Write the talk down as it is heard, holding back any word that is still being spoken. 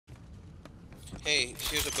Hey,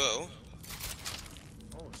 here's a bow.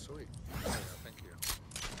 Oh, sweet. Yeah, thank you.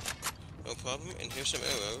 No problem. And here's some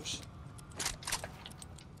arrows.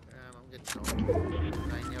 Damn, I'm getting going.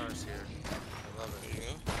 9 yards here. I love There it. you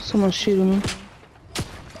go. Someone's shooting me. Alright,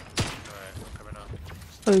 I'm coming up.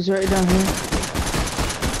 Oh, he's right down here.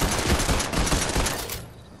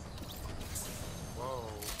 Whoa,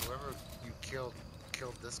 whoever you killed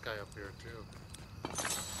this guy up here too.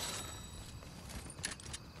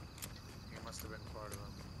 He must have been part of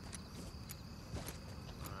them.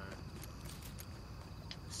 Alright.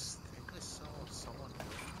 I think I saw someone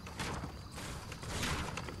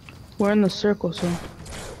We're in the circle, so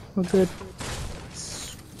we're good. I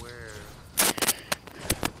swear.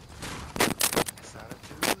 Is that a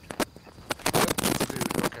dude? Yep, it's a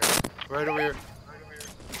dude. Okay. Right over here.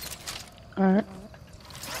 Alright.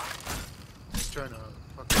 He's trying to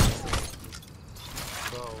fucking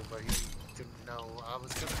bow, but he didn't know I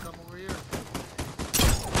was gonna come over here.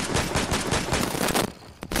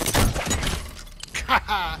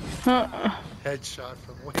 Headshot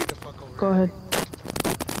from way the fuck over Go here. ahead.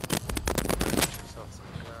 Yourself some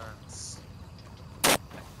guns.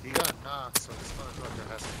 He got knocked, so this motherfucker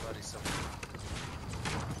has somebody somewhere.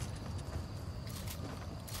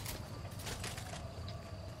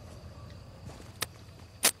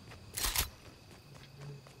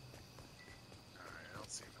 Alright, I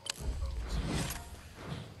don't see no bows.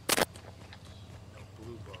 No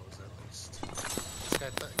blue bows, at least. This guy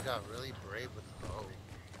got really brave with the bow.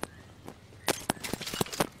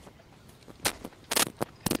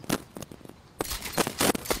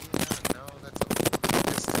 No, that's a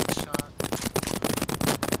distance shot.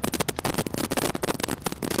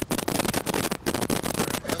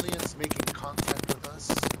 Are aliens making contact with us?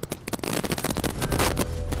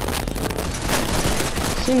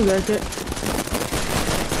 Seems like it.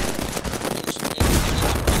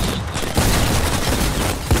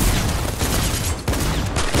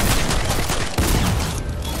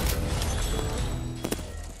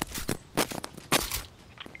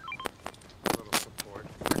 A little support.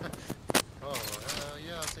 Oh,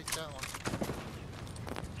 yeah, I'll take that one.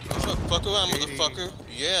 What's up? Fuck around, Kaytee. motherfucker.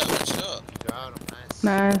 Yeah, what's up? Got him, nice.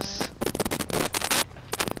 Nice.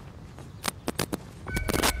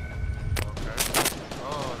 Okay.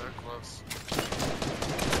 Oh, they're close.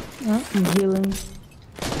 Oh, I'm healing.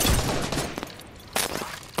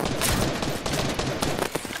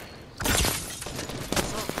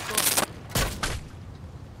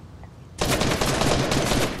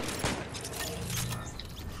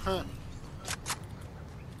 Huh.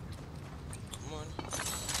 Come on.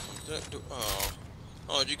 Oh.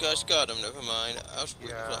 Oh, you guys got him. Never mind. I was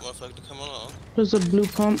waiting for that Yeah. motherfucker to come along. There's a blue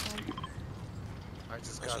pump. I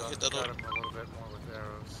just I got should hit him, that got little- him a little bit more with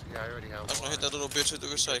arrows. Yeah, I already have I was gonna one. hit that little bitch with the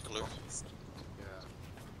recycler. Yeah.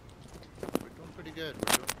 We're doing pretty good.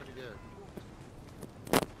 We're doing pretty good.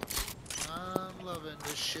 I'm loving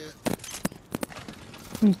this shit.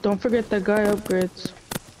 And don't forget that guy upgrades.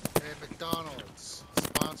 Hey, McDonald's.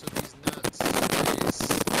 Sponsor these nuts. Please.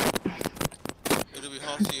 It'll be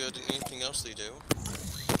healthier than anything else they do.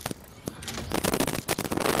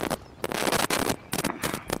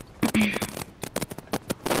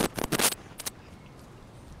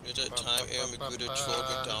 Is that time Aaron recruited 12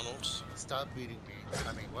 McDonald's? Stop beating me.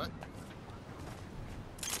 I mean, what?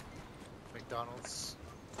 McDonald's.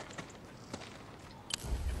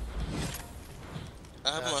 I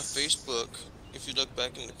have on my That's- Facebook, if you look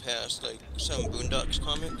back in the past, like some Boondocks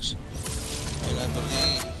comics, and I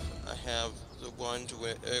believe I have the ones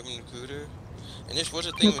with Aaron Recruiter, and this was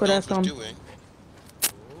a thing Look what I McDonald's was found. doing.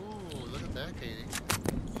 Ooh, look at that, Kaytee.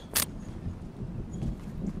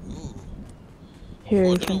 Ooh. Here For a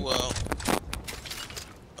you little can. while,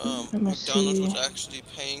 Let me McDonald's see. was actually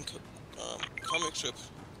paying comic strip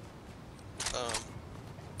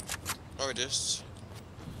artists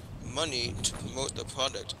money to promote the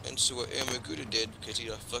product, and so what Aaron Recruiter did, because he's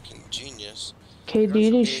a fucking genius, KD, do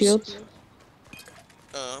you need is, shields?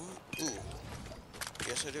 ooh,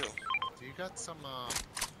 yes I do. Do you got some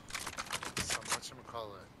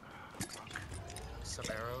whatchamacallit? Some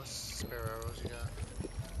arrows? Spare arrows you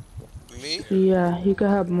got? Me? Yeah, you can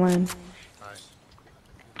have mine. Alright.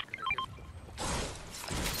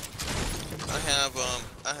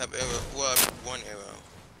 I have arrow, well, I have one arrow.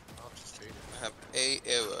 I'll just take it. I have a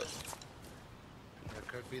arrow. It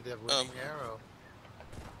could be the winning arrow.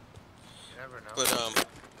 You never know.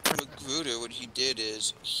 But, Magruder, what he did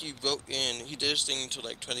is, he wrote in, he did this thing to,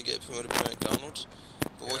 like, try to get promoted by McDonald's,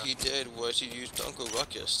 but what he did was he used Uncle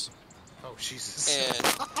Ruckus. Oh, Jesus.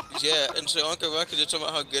 And, yeah, and so Uncle Ruckus did talking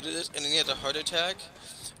about how good it is, and then he had a heart attack,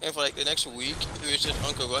 and for, like, the next week, it was just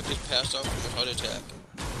Uncle Ruckus passed off from a heart attack.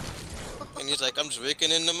 And he's like, I'm just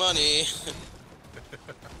raking in the money.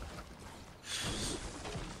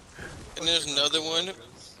 And there's Fucking another Uncle one.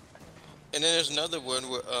 Ruckus. And then there's another one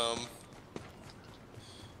where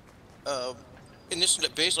uh, and this is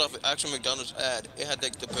based off an actual McDonald's ad. It had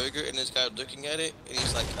like the burger, and this guy looking at it, and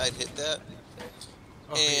he's like, "I'd hit that."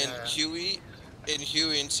 Oh And yeah. Huey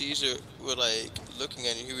and Caesar were like looking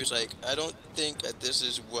at it. Huey's like, "I don't think that this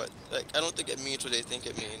is what like I don't think it means what they think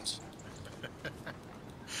it means."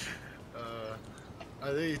 uh, I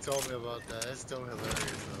think you told me about that. It's still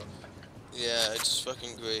hilarious Yeah, it's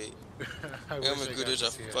fucking great. though. I wish I Good got is to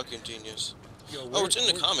a see it. fucking genius. Yo, Oh, it's in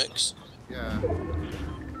the comics. yeah.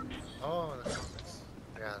 Oh, the comics.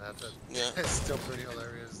 Yeah, Yeah. that's still pretty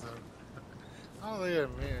hilarious though. I don't think it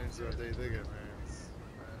means what they think it means.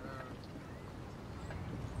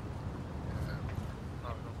 Yeah. I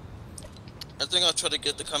don't know. I think I'll try to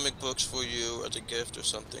get the comic books for you as a gift or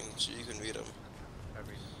something, so you can read them. I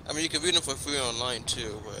mean, I mean, you can read them for free online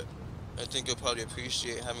too, but I think you'll probably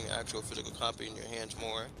appreciate having an actual physical copy in your hands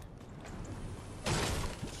more.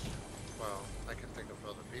 well, I can think of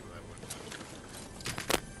other people that would.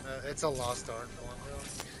 It's a lost art form, really.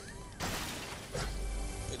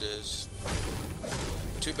 It is.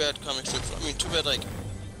 Too bad comic strips. I mean, too bad like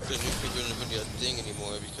the newspaper isn't really a thing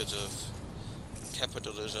anymore because of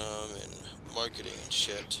capitalism and marketing and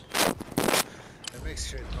shit. It makes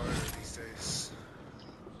shit harder these days.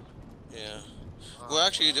 Yeah. Well,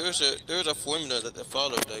 actually, there's a formula that they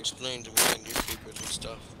followed that explains why newspapers and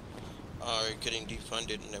stuff are getting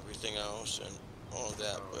defunded and everything else and all of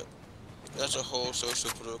that. But that's a whole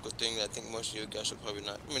social political thing that I think most of you guys would probably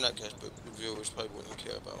not. I mean, not guys, but viewers probably wouldn't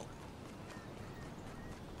care about.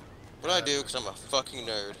 But I do because I'm a fucking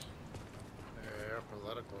nerd. Yeah, you're a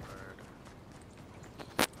political nerd.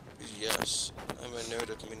 Yes, I'm a nerd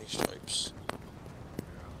of many stripes.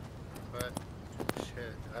 But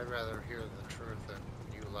shit, I'd rather hear the truth than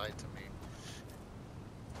you lied to me.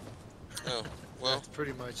 Oh, well, That's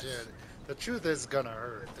pretty much it. The truth is gonna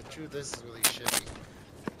hurt. The truth is really shitty.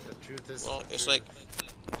 The truth is. well, the it's truth.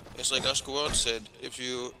 like Oscar Wilde said, if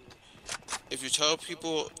you tell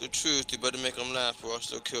people the truth, you better make them laugh or else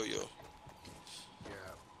they'll kill you. Yeah.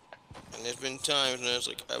 And there's been times when it's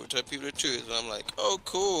like I would tell people the truth, and I'm like, oh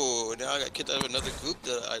cool, now I got kicked out of another group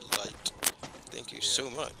that I liked. Thank you so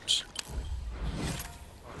much.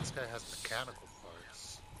 Oh, this guy has mechanical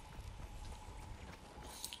parts.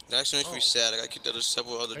 It actually makes me sad. I got kicked out of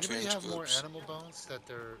several other Anybody trans have more groups. animal bones that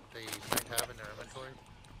they might have in their inventory?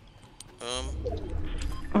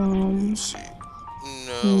 Let's see. No,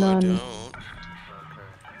 I None. don't. Okay.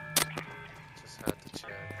 Just had to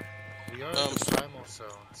check. We are in Um, the primal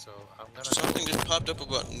zone, so I'm gonna Something go just popped up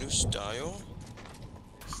about new style.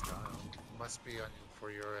 new style. Must be on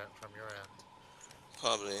from your end.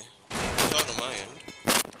 Probably. It's not on my end.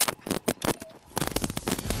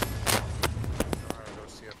 Alright, go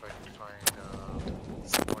see if I can find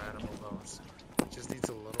some more animal bones. Just needs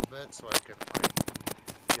a little bit so I can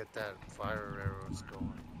get that fire arrows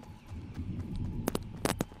going.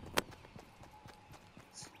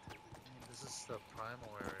 This is the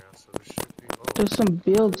primal area, so there should be. Oh, There's some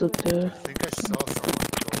builds up I there. think I saw someone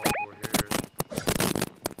go over here.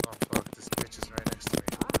 Oh fuck, this bitch is right next to me.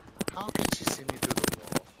 How can she see me through the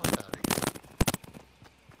wall? Fuck out of here.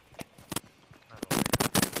 I don't like it.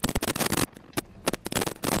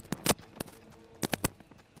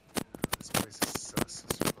 This place is sus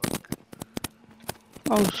as fuck.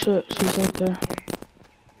 Oh shit, she's right there. Yeah,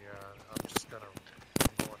 I'm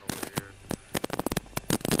going over here.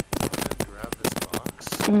 I'm gonna grab this box.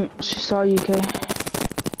 She saw you, Kay.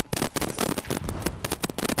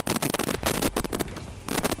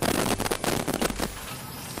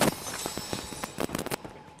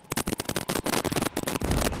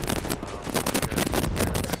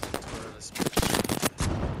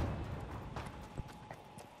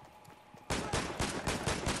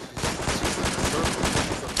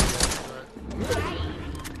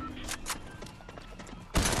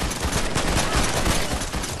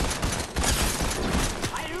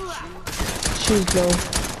 She's low.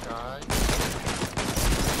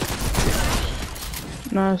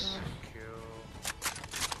 Nice.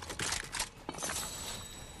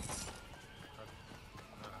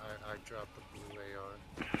 I dropped the blue AR.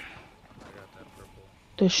 I got that purple.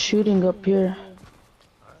 They're shooting up here.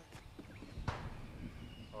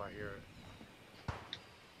 Oh, I hear it.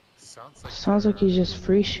 Sounds like he's just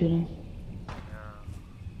free shooting. Yeah.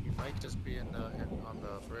 He might just be on the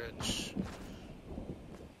bridge.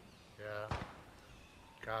 Yeah.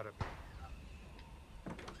 Gotta be.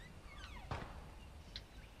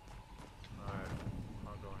 Alright.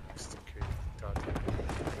 I'll go next to Taty.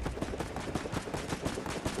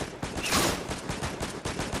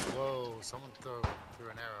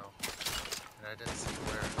 an arrow. And I didn't see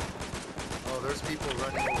where. Oh, there's people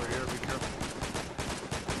running over here. Be careful.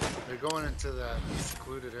 They're going into that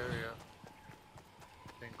secluded area.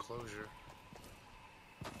 The enclosure.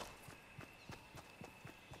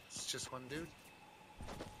 It's just one dude.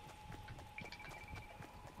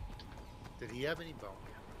 Did he have any bone?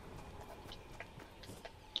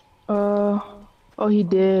 Oh, he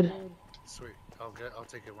did. Sweet. I'll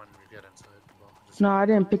take it when we get inside. Well, No, I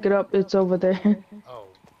didn't pick it up. It's over there. Oh,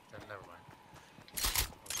 then never mind.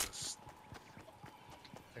 I'll just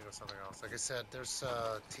think of something else. Like I said, there's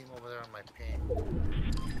a team over there on my ping.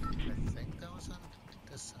 I think that was on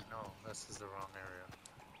this. No, this is the wrong area.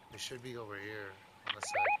 They should be over here on the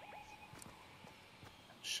side.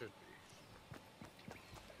 Should be.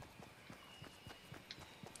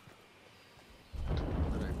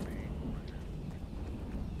 What did I ping?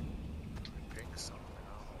 I pinged something. I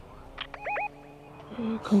don't know what.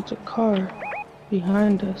 Here comes a car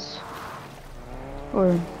behind us. Or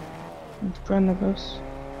in front of us.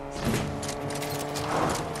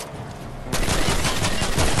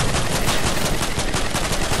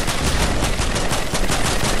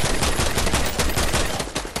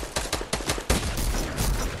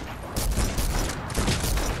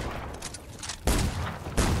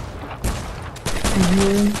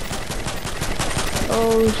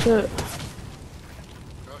 Oh shit.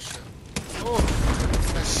 Oh shit. Oh,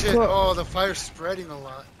 that shit. What? Oh, the fire's spreading a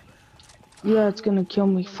lot. Yeah, it's gonna kill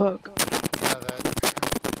me. Fuck. Yeah,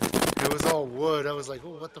 that. It was all wood. I was like,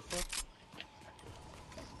 oh, what the fuck?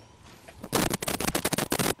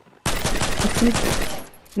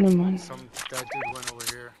 Never mind. That dude went over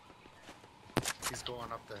here. He's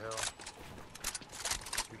going up the hill.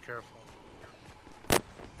 Be careful.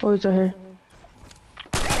 Oh, he's right here.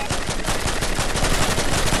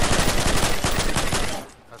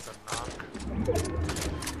 That's a knock.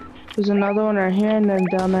 There's another one right here and then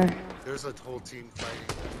down there. There's a whole team fighting.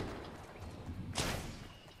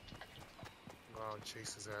 Wow,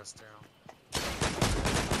 chase his ass down.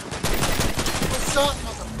 What's up,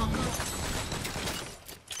 motherfucker?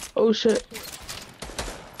 Oh shit.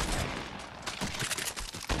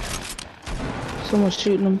 Someone's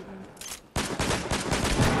shooting him.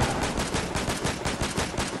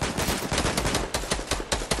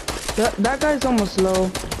 That guy's almost low.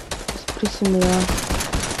 It's pissing me off.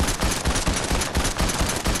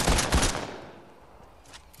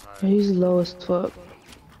 Right. He's low as fuck.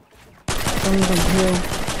 Don't even heal.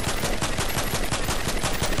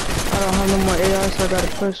 I don't have no more AR, so I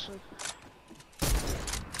gotta push.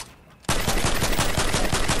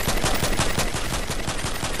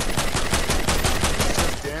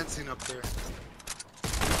 Just dancing up there.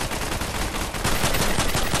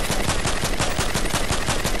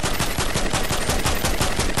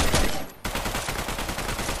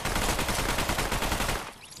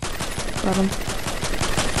 Got him.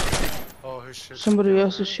 Oh, his shit. Somebody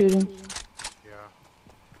else is shooting. Yeah.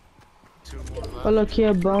 Two more left. Oh look, he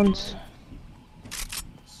had bones.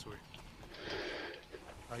 Sweet.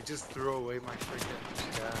 I just threw away my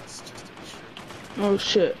freaking gas just to be sure. Oh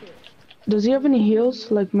shit. Does he have any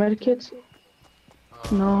heals, like medkits?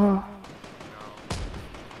 No.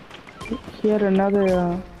 No. He had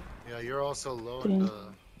another, Yeah, you're also low Dang.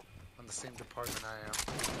 on the same department I am.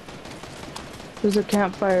 there's a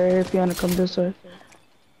campfire here if you wanna come this way.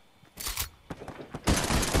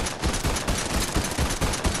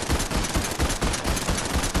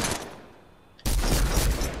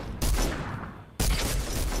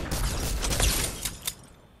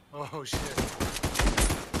 Oh shit.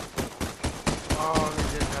 Oh, they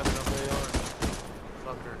didn't have enough AR.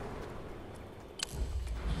 Fucker.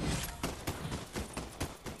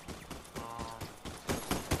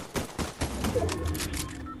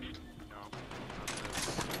 No, not this.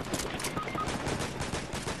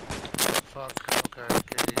 Fuck. Okay,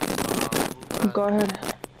 Kaytee. Move back. Go ahead.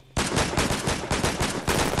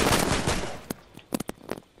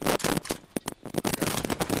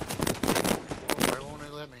 Why won't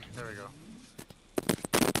it let me? There we go.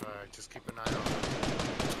 Alright, just keep an eye on it.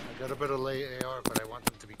 I got a bit of late AR, but I want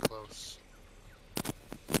them to be close.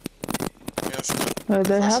 Yeah, sure.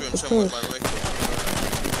 They I'm have shooting to someone push. by right.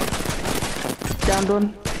 Downed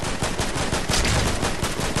one.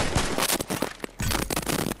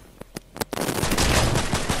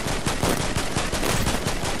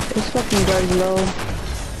 This fucking guy's low.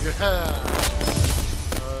 Yeah!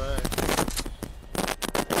 Alright.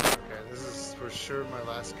 Okay, this is for sure my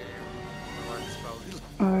last game. My life is probably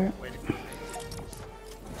Alright. waiting for me.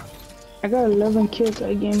 I got 11 kills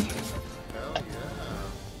that game.